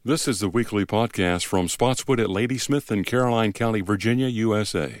This is the weekly podcast from Spotswood at Ladysmith in Caroline County, Virginia,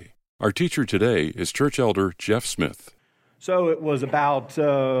 USA. Our teacher today is Church Elder Jeff Smith. So it was about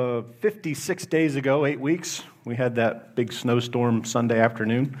 56 days ago, 8 weeks, we had that big snowstorm Sunday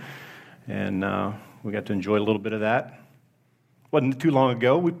afternoon, and we got to enjoy a little bit of that. Wasn't too long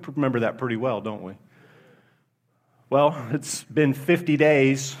ago. We remember that pretty well, don't we? Well, it's been 50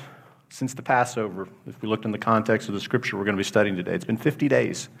 days since the Passover. If we looked in the context of the scripture we're going to be studying today, it's been 50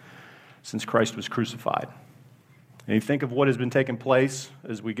 days since Christ was crucified. And you think of what has been taking place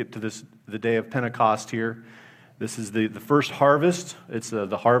as we get to the day of Pentecost here. This is the first harvest. It's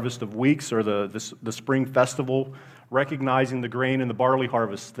the harvest of weeks, or the spring festival, recognizing the grain and the barley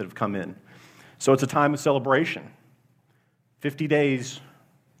harvests that have come in. So it's a time of celebration. 50 days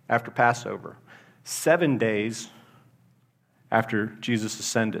after Passover. 7 days after Jesus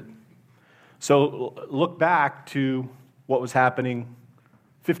ascended. So look back to what was happening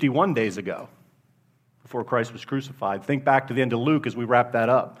 51 days ago, before Christ was crucified. Think back to the end of Luke as we wrap that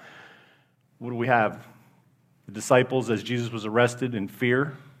up. What do we have? The disciples, as Jesus was arrested, in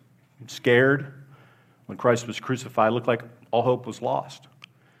fear, scared. When Christ was crucified, it looked like all hope was lost.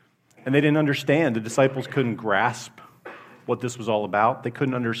 And they didn't understand. The disciples couldn't grasp what this was all about. They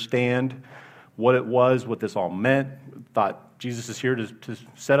couldn't understand what it was, what this all meant. Thought, Jesus is here to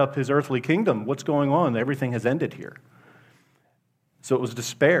set up his earthly kingdom. What's going on? Everything has ended here. So it was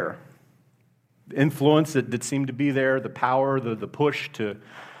despair. The influence that seemed to be there, the power, the push to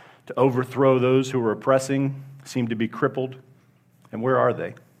overthrow those who were oppressing seemed to be crippled. And where are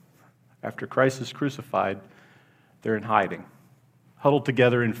they? After Christ is crucified, they're in hiding, huddled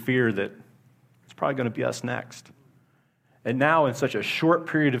together in fear that it's probably going to be us next. And now, in such a short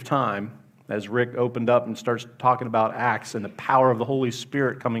period of time, as Rick opened up and starts talking about Acts and the power of the Holy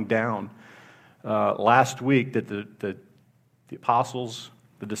Spirit coming down, last week that the apostles,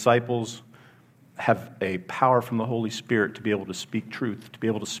 the disciples, have a power from the Holy Spirit to be able to speak truth, to be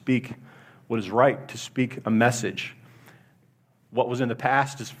able to speak what is right, to speak a message. What was in the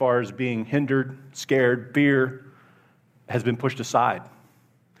past as far as being hindered, scared, fear, has been pushed aside.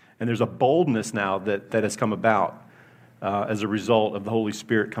 And there's a boldness now that has come about as a result of the Holy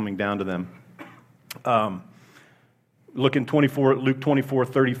Spirit coming down to them. Look in Luke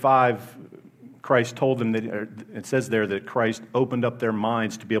 24:35, Christ told them that, it says there that Christ opened up their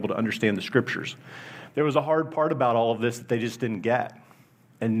minds to be able to understand the Scriptures. There was a hard part about all of this that they just didn't get.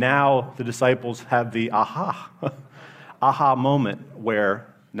 And now the disciples have the aha moment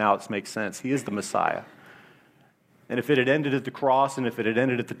where now it makes sense. He is the Messiah. And if it had ended at the cross and if it had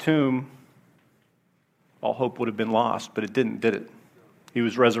ended at the tomb, all hope would have been lost, but it didn't, did it? He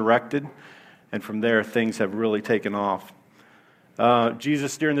was resurrected, and from there, things have really taken off.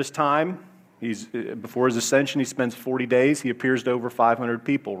 Jesus, during this time, before his ascension, he spends 40 days. He appears to over 500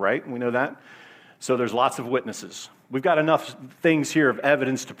 people, right? We know that. So there's lots of witnesses. We've got enough things here of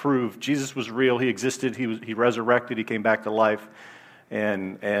evidence to prove Jesus was real. He existed. He resurrected. He came back to life.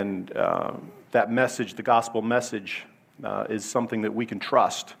 And that message, the gospel message, is something that we can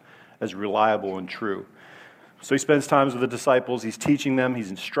trust as reliable and true. So he spends time with the disciples. He's teaching them.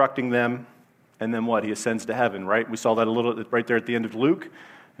 He's instructing them. And then what? He ascends to heaven, right? We saw that a little right there at the end of Luke,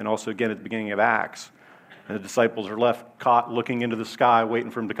 and also again at the beginning of Acts. And the disciples are left caught looking into the sky, waiting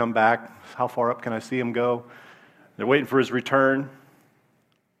for him to come back. How far up can I see him go? They're waiting for his return.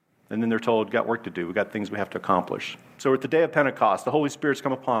 And then they're told, got work to do. We've got things we have to accomplish. So we're at the day of Pentecost. The Holy Spirit's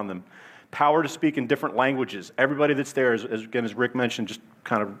come upon them. Power to speak in different languages. Everybody that's there, as Rick mentioned, just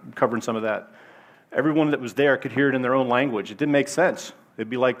kind of covering some of that. Everyone that was there could hear it in their own language. It didn't make sense. It'd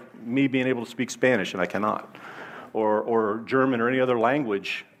be like me being able to speak Spanish, and I cannot. Or German or any other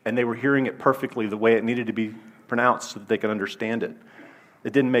language, and they were hearing it perfectly the way it needed to be pronounced so that they could understand it.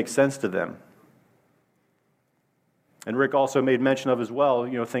 It didn't make sense to them. And Rick also made mention of as well,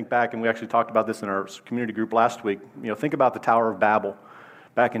 think back, and we actually talked about this in our community group last week, think about the Tower of Babel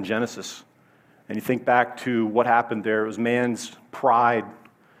back in Genesis. And you think back to what happened there. It was man's pride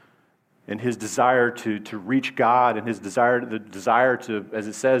and his desire to reach God, and the desire to, as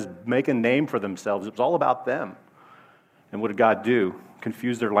it says, make a name for themselves. It was all about them. And what did God do?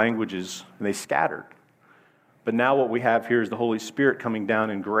 Confuse their languages, and they scattered. But now what we have here is the Holy Spirit coming down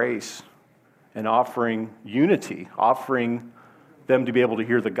in grace and offering unity, offering them to be able to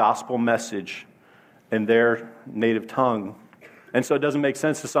hear the gospel message in their native tongue. And so it doesn't make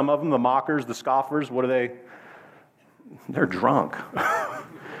sense to some of them, the mockers, the scoffers. What are they? They're drunk.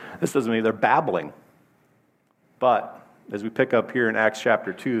 This doesn't mean they're babbling. But as we pick up here in Acts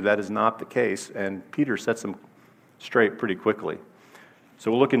chapter 2, that is not the case, and Peter sets them straight pretty quickly.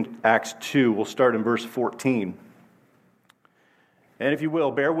 So we'll look in Acts 2. We'll start in verse 14. And if you will,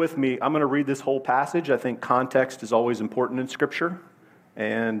 bear with me. I'm going to read this whole passage. I think context is always important in Scripture.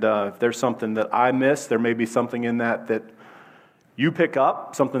 And if there's something that I miss, there may be something in that you pick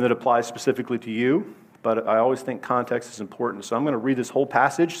up, something that applies specifically to you. But I always think context is important. So I'm going to read this whole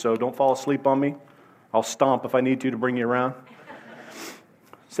passage, so don't fall asleep on me. I'll stomp if I need to bring you around.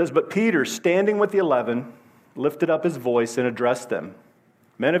 It says, "But Peter, standing with the 11, lifted up his voice and addressed them.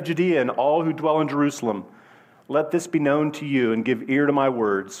 'Men of Judea and all who dwell in Jerusalem, let this be known to you and give ear to my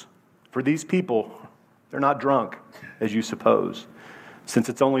words. For these people, they're not drunk, as you suppose, since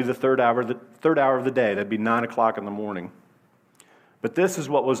it's only the third hour of the day. That'd be 9 o'clock in the morning. But this is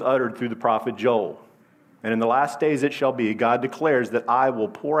what was uttered through the prophet Joel. And in the last days it shall be, God declares, that I will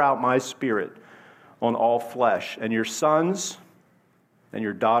pour out my Spirit on all flesh, and your sons and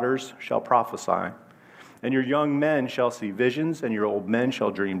your daughters shall prophesy, and your young men shall see visions, and your old men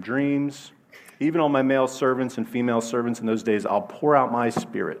shall dream dreams. Even on my male servants and female servants in those days I'll pour out my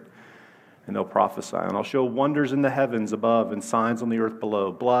Spirit, and they'll prophesy. And I'll show wonders in the heavens above and signs on the earth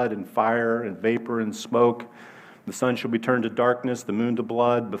below, blood and fire and vapor and smoke. The sun shall be turned to darkness, the moon to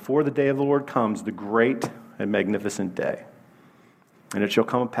blood, before the day of the Lord comes, the great and magnificent day. And it shall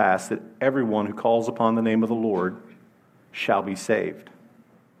come to pass that everyone who calls upon the name of the Lord shall be saved.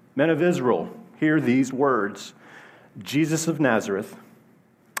 Men of Israel, hear these words. Jesus of Nazareth,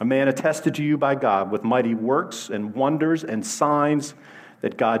 a man attested to you by God with mighty works and wonders and signs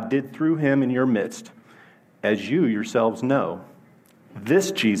that God did through him in your midst, as you yourselves know.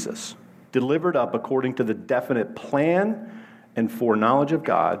 This Jesus, delivered up according to the definite plan and foreknowledge of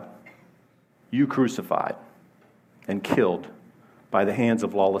God, you crucified and killed by the hands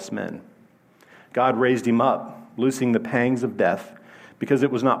of lawless men. God raised him up, loosing the pangs of death, because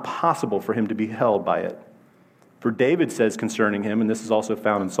it was not possible for him to be held by it. For David says concerning him, and this is also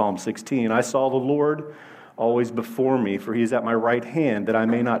found in Psalm 16, I saw the Lord always before me, for he is at my right hand, that I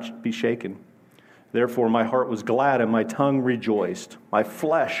may not be shaken. Therefore my heart was glad and my tongue rejoiced. My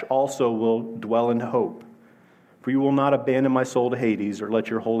flesh also will dwell in hope. For you will not abandon my soul to Hades, or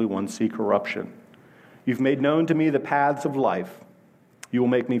let your Holy One see corruption. You've made known to me the paths of life. You will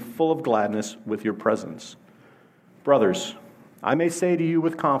make me full of gladness with your presence. Brothers, I may say to you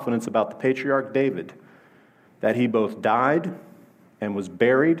with confidence about the patriarch David, that he both died and was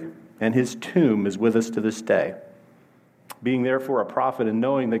buried, and his tomb is with us to this day. Being therefore a prophet, and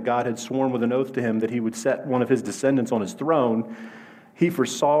knowing that God had sworn with an oath to him that he would set one of his descendants on his throne, he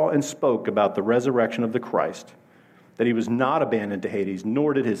foresaw and spoke about the resurrection of the Christ, that he was not abandoned to Hades,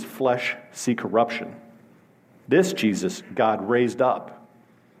 nor did his flesh see corruption. This Jesus God raised up,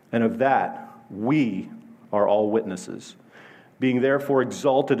 and of that we are all witnesses. Being therefore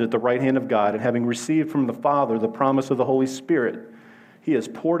exalted at the right hand of God, and having received from the Father the promise of the Holy Spirit, he has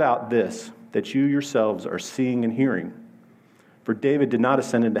poured out this, that you yourselves are seeing and hearing. For David did not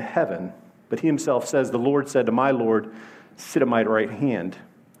ascend into heaven, but he himself says, the Lord said to my Lord, sit at my right hand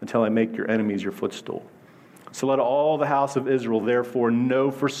until I make your enemies your footstool. So let all the house of Israel therefore know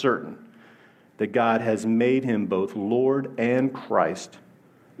for certain that God has made him both Lord and Christ,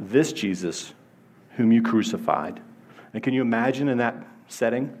 this Jesus whom you crucified. And can you imagine in that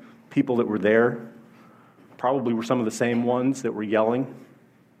setting, people that were there probably were some of the same ones that were yelling,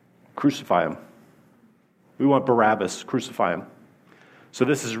 crucify him. We want Barabbas, crucify him. So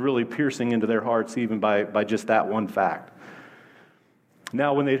this is really piercing into their hearts even by just that one fact.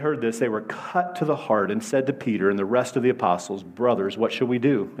 Now when they'd heard this, they were cut to the heart and said to Peter and the rest of the apostles, brothers, what shall we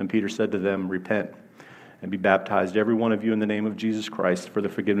do? And Peter said to them, repent and be baptized, every one of you, in the name of Jesus Christ for the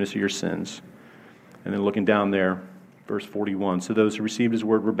forgiveness of your sins. And then looking down there, verse 41, so those who received his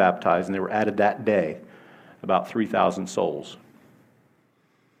word were baptized, and they were added that day about 3,000 souls.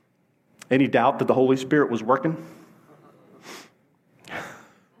 Any doubt that the Holy Spirit was working?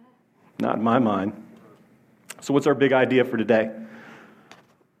 Not in my mind. So what's our big idea for today?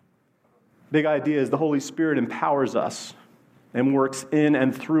 Big idea is the Holy Spirit empowers us and works in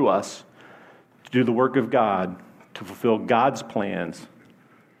and through us to do the work of God, to fulfill God's plans,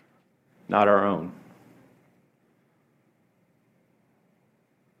 not our own.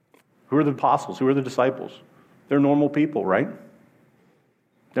 Who are the apostles? Who are the disciples? They're normal people, right?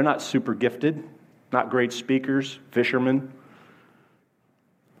 They're not super gifted, not great speakers, fishermen.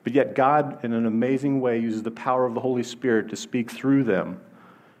 But yet God, in an amazing way, uses the power of the Holy Spirit to speak through them,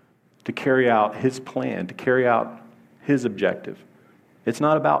 to carry out his plan, to carry out his objective. It's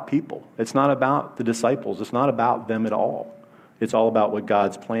not about people. It's not about the disciples. It's not about them at all. It's all about what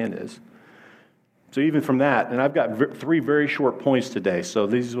God's plan is. So even from that, and I've got three very short points today, so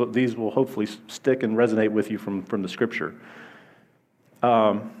these will hopefully stick and resonate with you from the Scripture.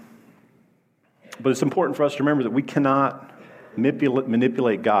 But it's important for us to remember that we cannot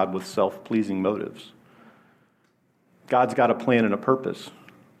manipulate God with self-pleasing motives. God's got a plan and a purpose,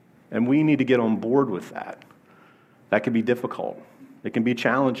 and we need to get on board with that. That can be difficult. It can be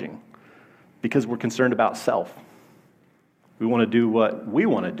challenging because we're concerned about self. We want to do what we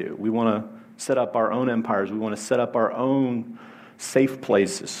want to do. We want to set up our own empires. We want to set up our own safe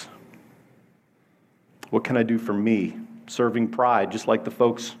places. What can I do for me? Serving pride, just like the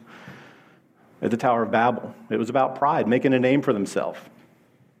folks at the Tower of Babel. It was about pride, making a name for themselves.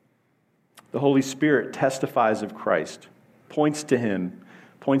 The Holy Spirit testifies of Christ, points to him,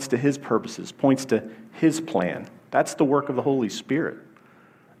 points to his purposes, points to his plan. That's the work of the Holy Spirit.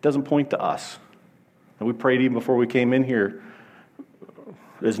 It doesn't point to us. And we prayed even before we came in here,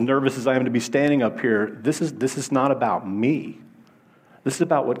 as nervous as I am to be standing up here, this is not about me. This is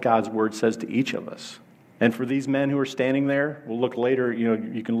about what God's word says to each of us. And for these men who are standing there, we'll look later,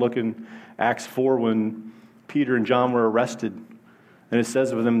 you can look in Acts 4 when Peter and John were arrested. And it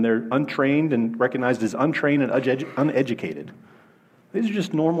says of them, they're untrained and recognized as untrained and uneducated. These are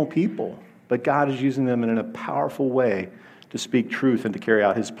just normal people. But God is using them in a powerful way to speak truth and to carry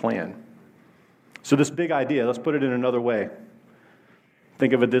out his plan. So this big idea, let's put it in another way.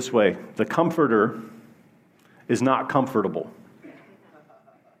 Think of it this way. The comforter is not comfortable.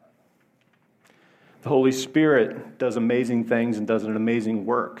 The Holy Spirit does amazing things and does an amazing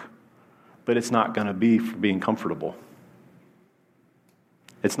work, but it's not going to be for being comfortable.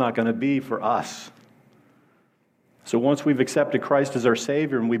 It's not going to be for us. So once we've accepted Christ as our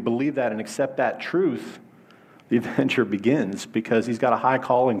Savior and we believe that and accept that truth, the adventure begins because he's got a high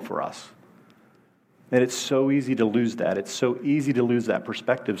calling for us. And it's so easy to lose that. It's so easy to lose that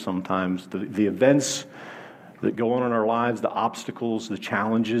perspective sometimes. The events that go on in our lives, the obstacles, the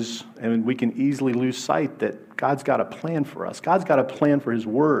challenges, and we can easily lose sight that God's got a plan for us. God's got a plan for his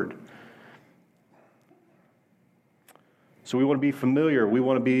word. So we want to be familiar. We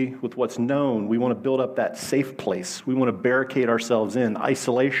want to be with what's known. We want to build up that safe place. We want to barricade ourselves in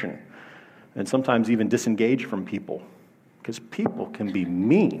isolation and sometimes even disengage from people because people can be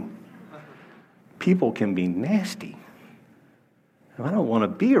mean. People can be nasty. And I don't want to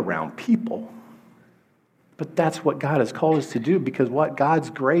be around people. But that's what God has called us to do because what God's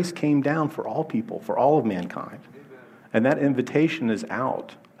grace came down for all people, for all of mankind. And that invitation is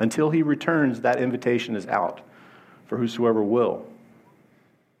out. Until he returns, that invitation is out for whosoever will.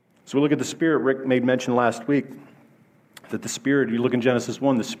 So we look at the Spirit. Rick made mention last week that the Spirit, you look in Genesis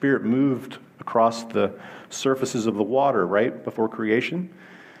 1, the Spirit moved across the surfaces of the water, right, before creation.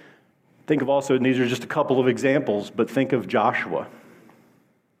 Think of also, and these are just a couple of examples, but think of Joshua.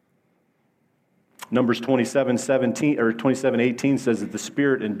 Numbers 27:18 says that the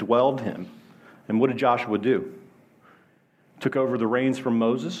Spirit indwelled him. And what did Joshua do? Took over the reins from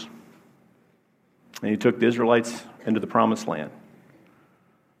Moses, and he took the Israelites into the Promised Land.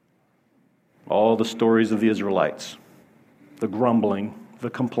 All the stories of the Israelites, the grumbling, the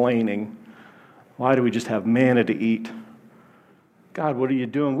complaining. Why do we just have manna to eat? God, what are you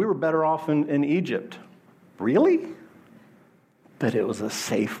doing? We were better off in Egypt. Really? But it was a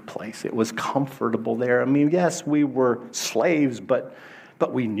safe place. It was comfortable there. I mean, yes, we were slaves, but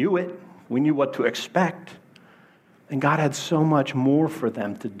we knew it. We knew what to expect. And God had so much more for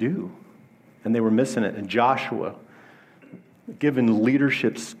them to do. And they were missing it. And Joshua, given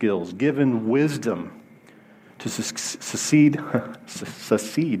leadership skills, given wisdom to succeed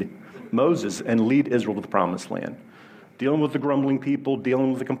Moses and lead Israel to the Promised Land. Dealing with the grumbling people,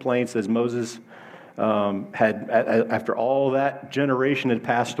 dealing with the complaints as Moses had, after all that generation had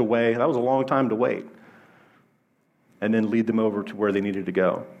passed away. That was a long time to wait. And then lead them over to where they needed to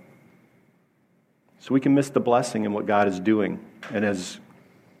go. So we can miss the blessing in what God is doing. And as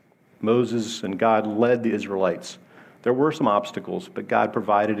Moses and God led the Israelites, there were some obstacles, but God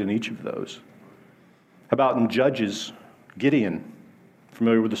provided in each of those. How about in Judges, Gideon?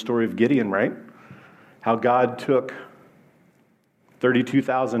 Familiar with the story of Gideon, right? How God took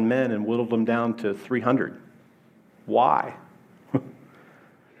 32,000 men and whittled them down to 300. Why?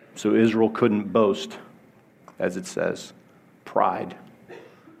 So Israel couldn't boast, as it says. Pride.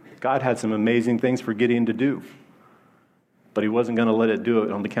 God had some amazing things for Gideon to do, but he wasn't going to let it do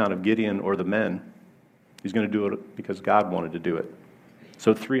it on the account of Gideon or the men. He's going to do it because God wanted to do it.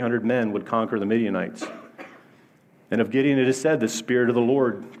 So 300 men would conquer the Midianites. And of Gideon it is said, the Spirit of the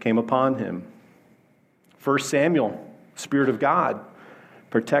Lord came upon him. 1 Samuel, Spirit of God,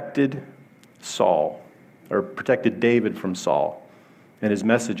 protected David from Saul and his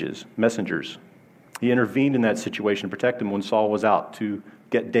messengers. He intervened in that situation to protect him when Saul was out to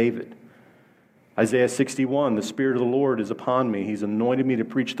get David. Isaiah 61, the Spirit of the Lord is upon me. He's anointed me to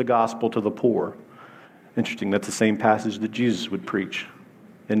preach the gospel to the poor. Interesting, that's the same passage that Jesus would preach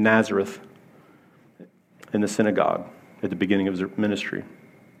in Nazareth, in the synagogue, at the beginning of his ministry.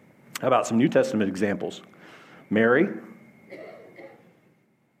 How about some New Testament examples? Mary,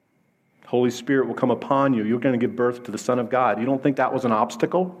 Holy Spirit will come upon you. You're going to give birth to the Son of God. You don't think that was an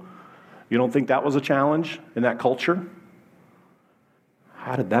obstacle? You don't think that was a challenge in that culture?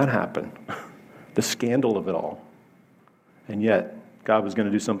 How did that happen? The scandal of it all. And yet, God was going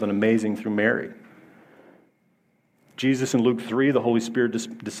to do something amazing through Mary. Jesus in Luke 3, the Holy Spirit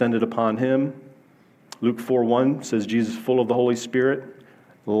descended upon him. Luke 4:1 says Jesus full of the Holy Spirit,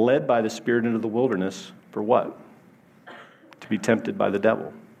 led by the Spirit into the wilderness for what? To be tempted by the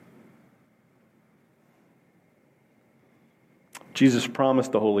devil. Jesus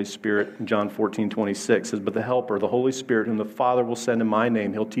promised the Holy Spirit in John 14:26, says, but the Helper, the Holy Spirit, whom the Father will send in my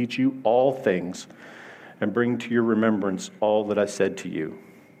name, he'll teach you all things and bring to your remembrance all that I said to you.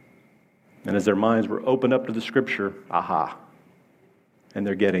 And as their minds were opened up to the Scripture, aha, and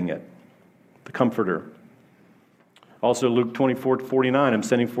they're getting it. The Comforter. Also Luke 24:49, I'm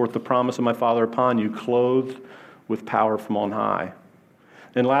sending forth the promise of my Father upon you, clothed with power from on high.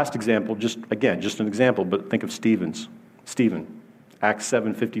 And last example, just an example, but think of Stephen, Acts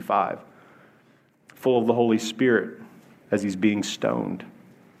 7:55, full of the Holy Spirit as he's being stoned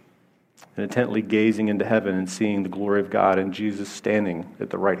and intently gazing into heaven and seeing the glory of God and Jesus standing at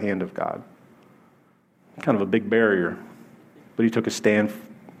the right hand of God. Kind of a big barrier, but he took a stand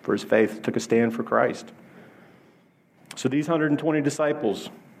for his faith, took a stand for Christ. So these 120 disciples,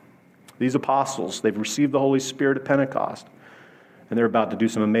 these apostles, they've received the Holy Spirit at Pentecost. And they're about to do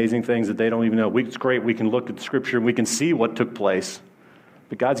some amazing things that they don't even know. It's great, we can look at the Scripture and we can see what took place.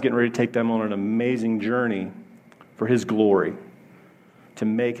 But God's getting ready to take them on an amazing journey for his glory, to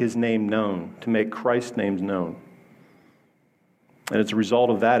make his name known, to make Christ's name known. And it's a result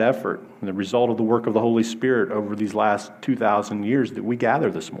of that effort, and the result of the work of the Holy Spirit over these last 2,000 years that we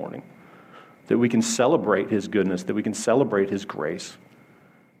gather this morning, that we can celebrate his goodness, that we can celebrate his grace.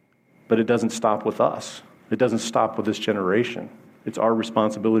 But it doesn't stop with us. It doesn't stop with this generation. It's our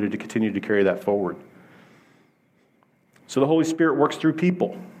responsibility to continue to carry that forward. So the Holy Spirit works through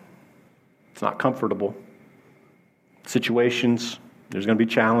people. It's not comfortable. Situations, there's going to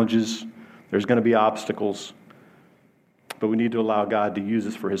be challenges, there's going to be obstacles, but we need to allow God to use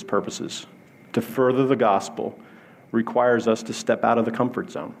us for his purposes. To further the gospel requires us to step out of the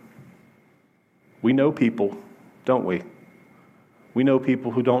comfort zone. We know people, don't we? We know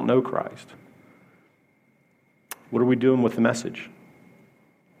people who don't know Christ. What are we doing with the message?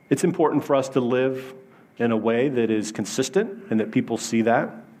 It's important for us to live in a way that is consistent and that people see that.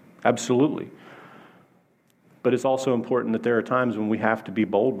 Absolutely. But it's also important that there are times when we have to be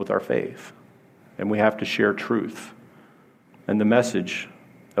bold with our faith and we have to share truth and the message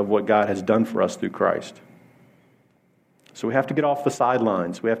of what God has done for us through Christ. So we have to get off the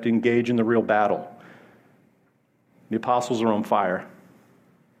sidelines. We have to engage in the real battle. The apostles are on fire.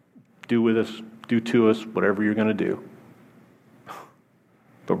 Do with us, do to us whatever you're going to do.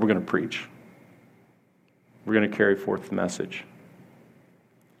 But we're going to preach. We're going to carry forth the message.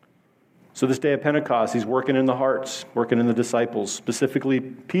 So this day of Pentecost, he's working in the hearts, working in the disciples, specifically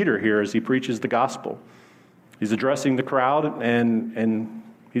Peter here as he preaches the gospel. He's addressing the crowd, and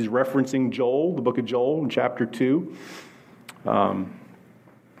he's referencing Joel, the book of Joel in chapter 2,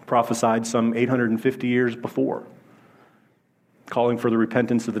 prophesied some 850 years before, calling for the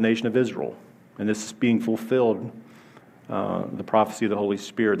repentance of the nation of Israel. And this is being fulfilled, the prophecy of the Holy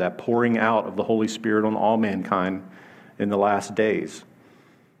Spirit, that pouring out of the Holy Spirit on all mankind in the last days.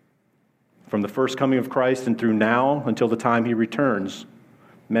 From the first coming of Christ and through now until the time he returns,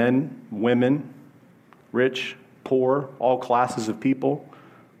 men, women, rich, poor, all classes of people,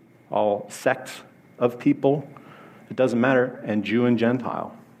 all sects of people, it doesn't matter, and Jew and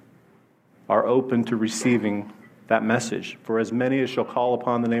Gentile are open to receiving that message. For as many as shall call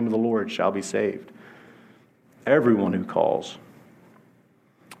upon the name of the Lord shall be saved. Everyone who calls.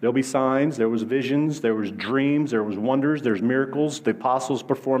 There'll be signs, there was visions, there was dreams, there was wonders, there's miracles. The apostles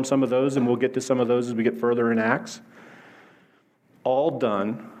performed some of those, and we'll get to some of those as we get further in Acts. All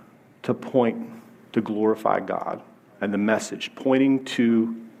done to point to glorify God and the message, pointing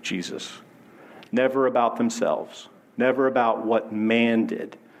to Jesus. Never about themselves, never about what man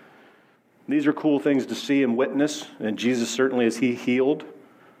did. These are cool things to see and witness, and Jesus certainly, as he healed,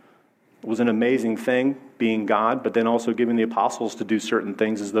 was an amazing thing, being God, but then also giving the apostles to do certain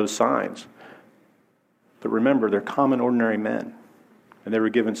things as those signs. But remember, they're common, ordinary men, and they were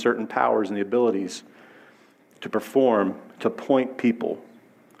given certain powers and the abilities to perform, to point people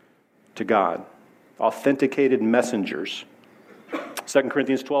to God. Authenticated messengers. 2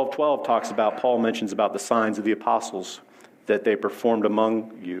 Corinthians 12:12 talks about, Paul mentions about the signs of the apostles that they performed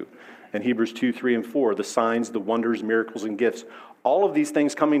among you. And Hebrews 2:3 and 4, the signs, the wonders, miracles, and gifts. All of these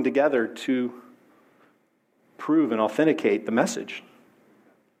things coming together to prove and authenticate the message.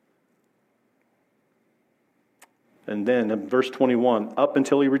 And then in verse 21, up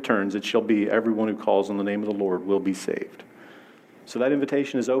until he returns, it shall be everyone who calls on the name of the Lord will be saved. So that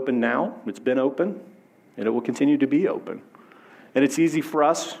invitation is open now. It's been open, and it will continue to be open. And it's easy for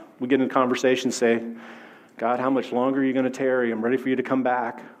us. We get in conversation and say, God, how much longer are you going to tarry? I'm ready for you to come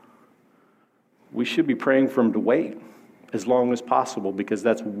back. We should be praying for him to wait as long as possible, because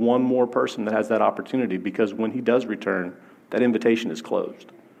that's one more person that has that opportunity, because when he does return, that invitation is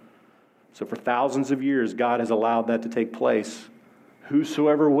closed. So for thousands of years, God has allowed that to take place.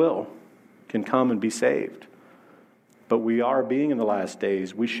 Whosoever will can come and be saved. But we are being in the last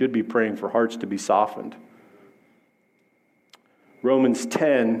days. We should be praying for hearts to be softened. Romans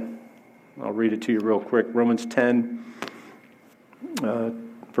 10, I'll read it to you real quick. Romans 10,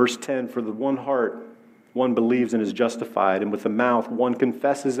 verse 10, for the one heart one believes and is justified, and with the mouth one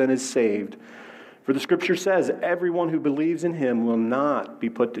confesses and is saved. For the scripture says, everyone who believes in him will not be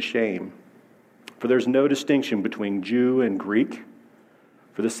put to shame. For there's no distinction between Jew and Greek.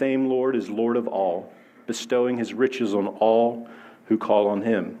 For the same Lord is Lord of all, bestowing his riches on all who call on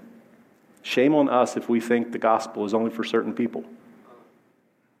him. Shame on us if we think the gospel is only for certain people.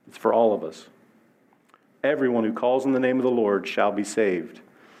 It's for all of us. Everyone who calls on the name of the Lord shall be saved.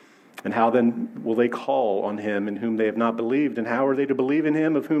 And how then will they call on him in whom they have not believed? And how are they to believe in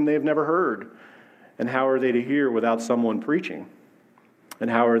him of whom they have never heard? And how are they to hear without someone preaching? And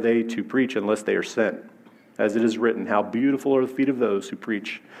how are they to preach unless they are sent? As it is written, how beautiful are the feet of those who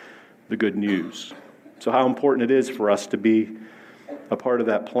preach the good news. So how important it is for us to be a part of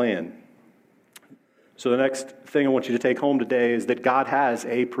that plan. So the next thing I want you to take home today is that God has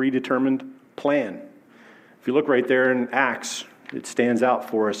a predetermined plan. If you look right there in Acts, it stands out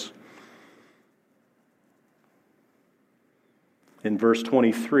for us. In verse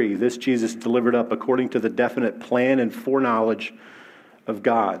 23, this Jesus delivered up according to the definite plan and foreknowledge of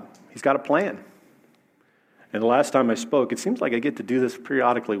God. He's got a plan. And the last time I spoke, it seems like I get to do this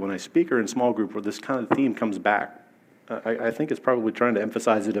periodically when I speak or in small group where this kind of theme comes back. I think it's probably trying to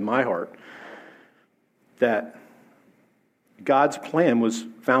emphasize it in my heart. That God's plan was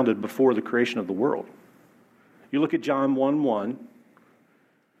founded before the creation of the world. You look at John 1:1,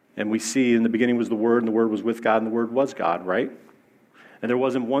 and we see in the beginning was the Word, and the Word was with God, and the Word was God, right? And there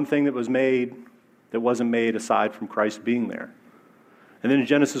wasn't one thing that was made that wasn't made aside from Christ being there. And then in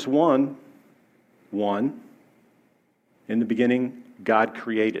Genesis 1:1, in the beginning, God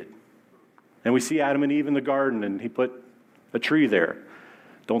created. And we see Adam and Eve in the garden, and he put a tree there.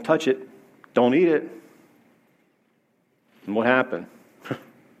 Don't touch it. Don't eat it. And what happened?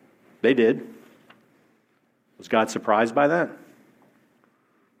 They did. Was God surprised by that?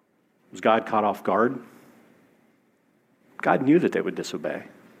 Was God caught off guard? God knew that they would disobey.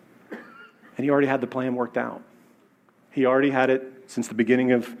 And he already had the plan worked out. He already had it since the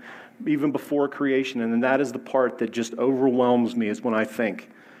beginning of, even before creation. And that is the part that just overwhelms me, is when I think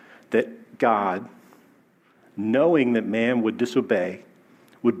that God, knowing that man would disobey,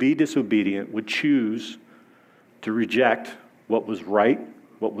 would be disobedient, would choose to reject what was right,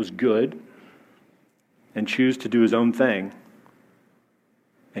 what was good, and choose to do his own thing.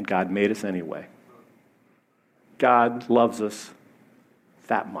 And God made us anyway. God loves us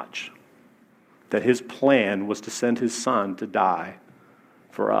that much, that his plan was to send his son to die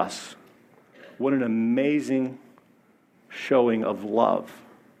for us. What an amazing showing of love,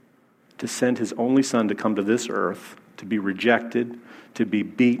 to send his only son to come to this earth, to be rejected, to be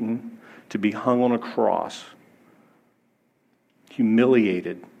beaten, to be hung on a cross,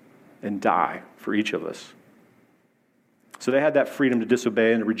 humiliated, and die for each of us. So they had that freedom to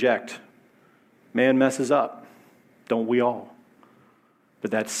disobey and to reject. Man messes up, don't we all?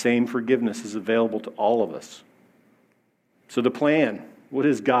 But that same forgiveness is available to all of us. So the plan, what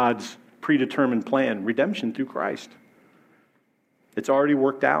is God's predetermined plan? Redemption through Christ. It's already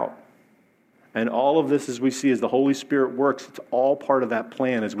worked out. And all of this, as we see, as the Holy Spirit works, it's all part of that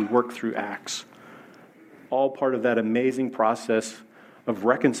plan as we work through Acts. All part of that amazing process of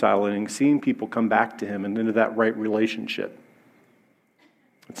reconciling, seeing people come back to him and into that right relationship.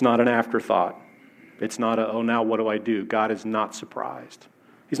 It's not an afterthought. It's not a, oh, now what do I do? God is not surprised.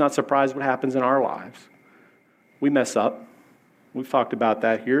 He's not surprised what happens in our lives. We mess up. We've talked about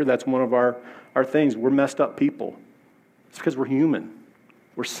that here. That's one of our things. We're messed up people. It's because we're human.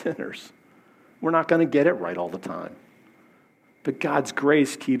 We're sinners. We're not going to get it right all the time. But God's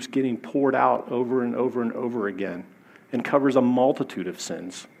grace keeps getting poured out over and over and over again. and covers a multitude of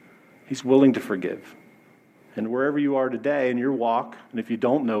sins. He's willing to forgive. And wherever you are today in your walk, and if you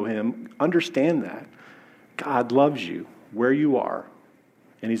don't know him, understand that. God loves you where you are,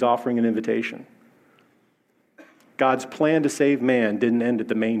 and he's offering an invitation. God's plan to save man didn't end at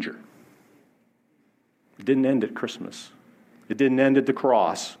the manger. It didn't end at Christmas. It didn't end at the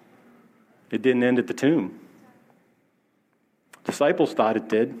cross. It didn't end at the tomb. Disciples thought it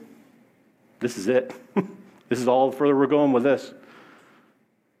did. This is it. This is all the further we're going with this.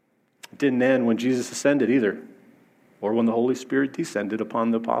 It didn't end when Jesus ascended either, or when the Holy Spirit descended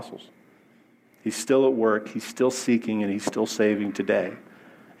upon the apostles. He's still at work, he's still seeking, and he's still saving today.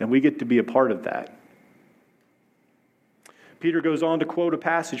 And we get to be a part of that. Peter goes on to quote a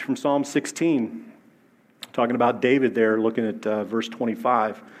passage from Psalm 16, talking about David there, looking at verse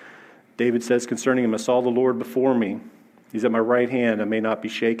 25. David says concerning him, I saw the Lord before me. He's at my right hand, I may not be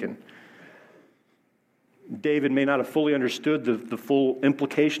shaken. David may not have fully understood the full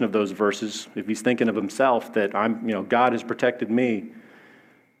implication of those verses if he's thinking of himself that God has protected me.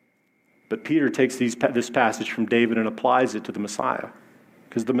 But Peter takes this passage from David and applies it to the Messiah,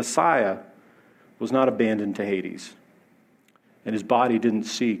 because the Messiah was not abandoned to Hades, and his body didn't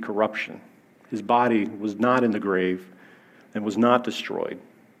see corruption. His body was not in the grave and was not destroyed.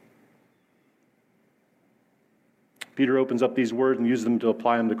 Peter opens up these words and uses them to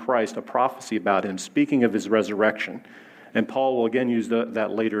apply them to Christ, a prophecy about him, speaking of his resurrection. And Paul will again use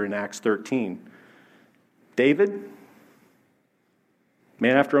that later in Acts 13. David,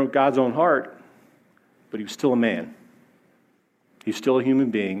 man after God's own heart, but he was still a man. He's still a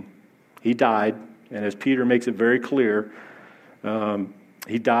human being. He died, and as Peter makes it very clear,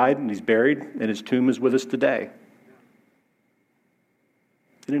 he died and he's buried, and his tomb is with us today.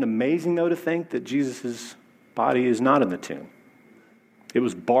 Isn't it amazing, though, to think that Jesus' body is not in the tomb? It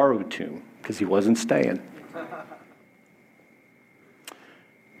was borrowed tomb because he wasn't staying.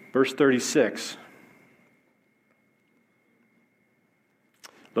 Verse 36.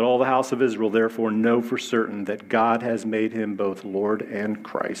 Let all the house of Israel therefore know for certain that God has made him both Lord and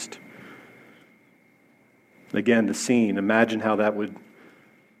Christ. Again, the scene, imagine how that would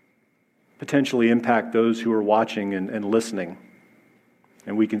potentially impact those who are watching and listening.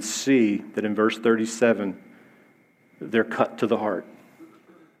 And we can see that in verse 37, they're cut to the heart.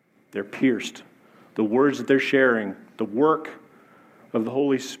 They're pierced. The words that they're sharing, the work of the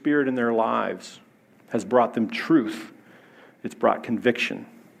Holy Spirit in their lives has brought them truth. It's brought conviction.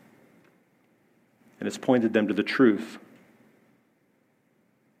 And it's pointed them to the truth.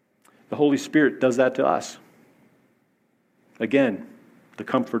 The Holy Spirit does that to us. Again, the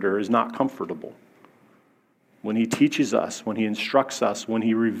Comforter is not comfortable. When he teaches us, when he instructs us, when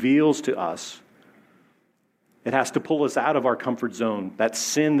he reveals to us, it has to pull us out of our comfort zone, that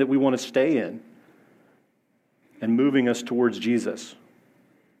sin that we want to stay in, and moving us towards Jesus.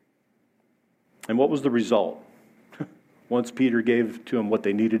 And what was the result? Once Peter gave to them what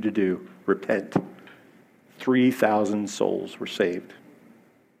they needed to do, repent, 3,000 souls were saved.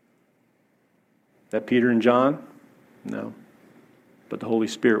 That Peter and John? No. But the Holy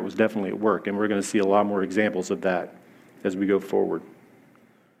Spirit was definitely at work, and we're going to see a lot more examples of that as we go forward.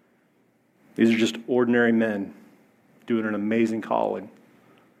 These are just ordinary men doing an amazing calling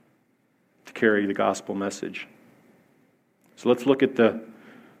to carry the gospel message. So let's look at the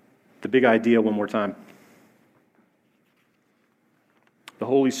big idea one more time. The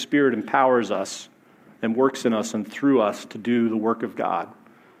Holy Spirit empowers us and works in us and through us to do the work of God,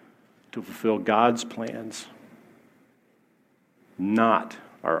 to fulfill God's plans, not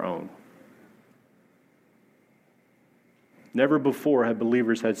our own. Never before had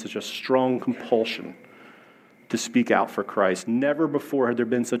believers had such a strong compulsion to speak out for Christ. Never before had there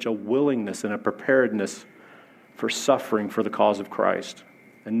been such a willingness and a preparedness for suffering for the cause of Christ.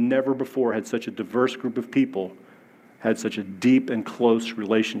 And never before had such a diverse group of people had such a deep and close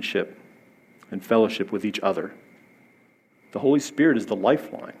relationship and fellowship with each other. The Holy Spirit is the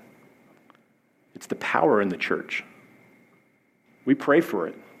lifeline. It's the power in the church. We pray for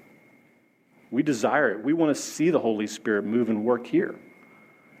it. We desire it. We want to see the Holy Spirit move and work here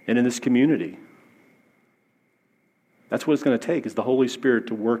and in this community. That's what it's going to take, is the Holy Spirit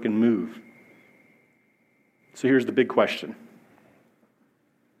to work and move. So here's the big question.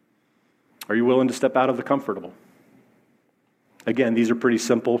 Are you willing to step out of the comfortable? Again, these are pretty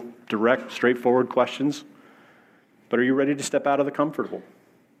simple, direct, straightforward questions. But are you ready to step out of the comfortable?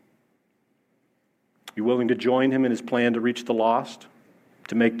 Are you willing to join him in his plan to reach the lost,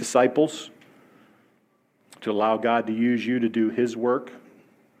 to make disciples, to allow God to use you to do his work?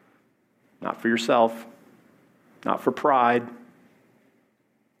 Not for yourself, not for pride,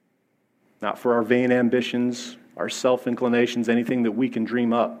 not for our vain ambitions, our self-inclinations, anything that we can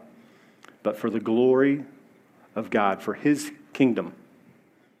dream up, but for the glory of God, for His kingdom.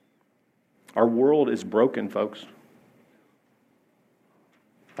 Our world is broken, folks.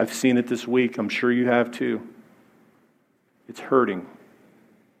 I've seen it this week. I'm sure you have too. It's hurting.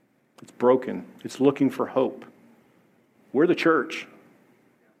 It's broken. It's looking for hope. We're the church.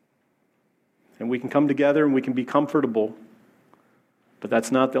 And we can come together and we can be comfortable. But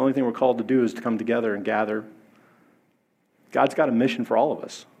that's not the only thing we're called to do, is to come together and gather. God's got a mission for all of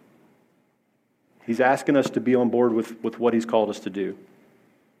us. He's asking us to be on board with what He's called us to do.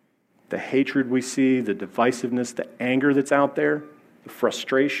 The hatred we see, the divisiveness, the anger that's out there, the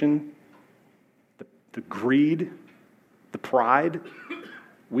frustration, the greed, the pride,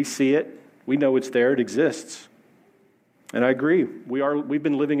 we see it. We know it's there. It exists. And I agree. We've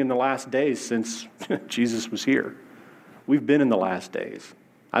been living in the last days since Jesus was here. We've been in the last days.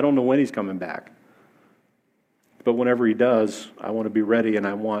 I don't know when He's coming back. But whenever He does, I want to be ready, and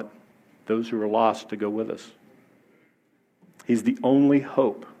I want those who are lost to go with us. He's the only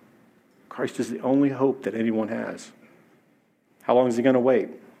hope. Christ is the only hope that anyone has. How long is He going to wait?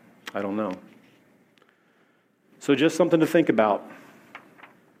 I don't know. So just something to think about.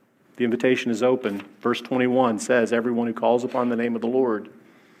 The invitation is open. Verse 21 says, everyone who calls upon the name of the Lord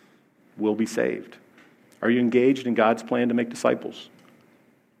will be saved. Are you engaged in God's plan to make disciples?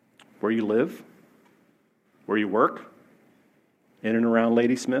 Where you live? Where you work? In and around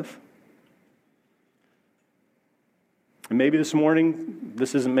Ladysmith? And maybe this morning,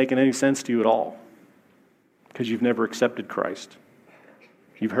 this isn't making any sense to you at all, because you've never accepted Christ.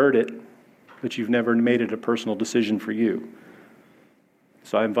 You've heard it, but you've never made it a personal decision for you.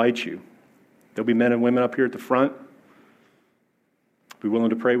 So I invite you. There'll be men and women up here at the front. Be willing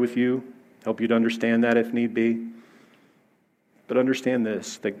to pray with you, help you to understand that if need be. But understand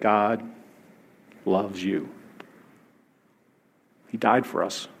this, that God loves you. He died for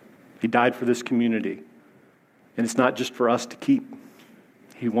us. He died for this community. And it's not just for us to keep.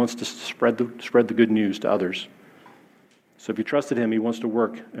 He wants to spread the good news to others. So if you trusted Him, He wants to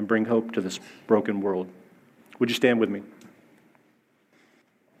work and bring hope to this broken world. Would you stand with me?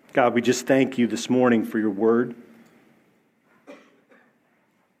 God, we just thank You this morning for Your word.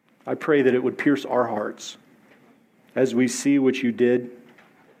 I pray that it would pierce our hearts as we see what You did,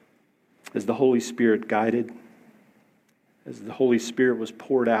 as the Holy Spirit guided, as the Holy Spirit was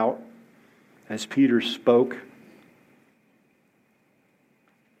poured out, as Peter spoke.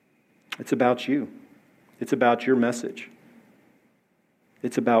 It's about You. It's about Your message.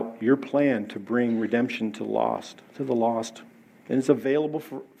 It's about Your plan to bring redemption to the lost. And it's available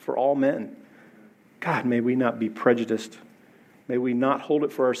for all men. God, may we not be prejudiced. May we not hold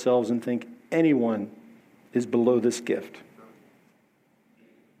it for ourselves and think anyone is below this gift.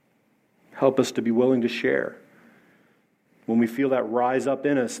 Help us to be willing to share. When we feel that rise up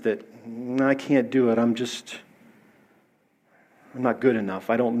in us that, I can't do it, I'm not good enough,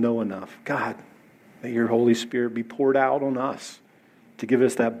 I don't know enough. God, may Your Holy Spirit be poured out on us to give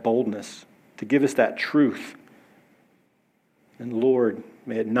us that boldness, to give us that truth. And Lord,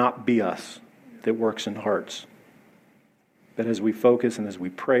 may it not be us that works in hearts. But as we focus and as we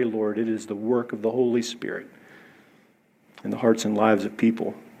pray, Lord, it is the work of the Holy Spirit in the hearts and lives of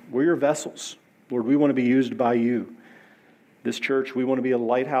people. We're Your vessels. Lord, we want to be used by You. This church, we want to be a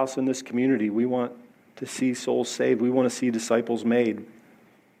lighthouse in this community. We want to see souls saved. We want to see disciples made.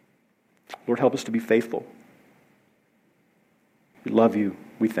 Lord, help us to be faithful. We love You.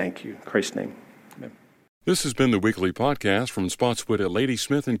 We thank You. In Christ's name, amen. This has been the weekly podcast from Spotswood at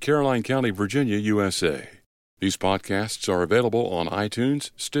Ladysmith in Caroline County, Virginia, USA. These podcasts are available on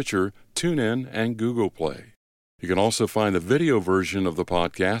iTunes, Stitcher, TuneIn, and Google Play. You can also find the video version of the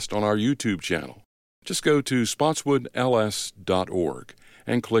podcast on our YouTube channel. Just go to spotswoodls.org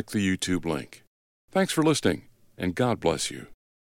and click the YouTube link. Thanks for listening, and God bless you.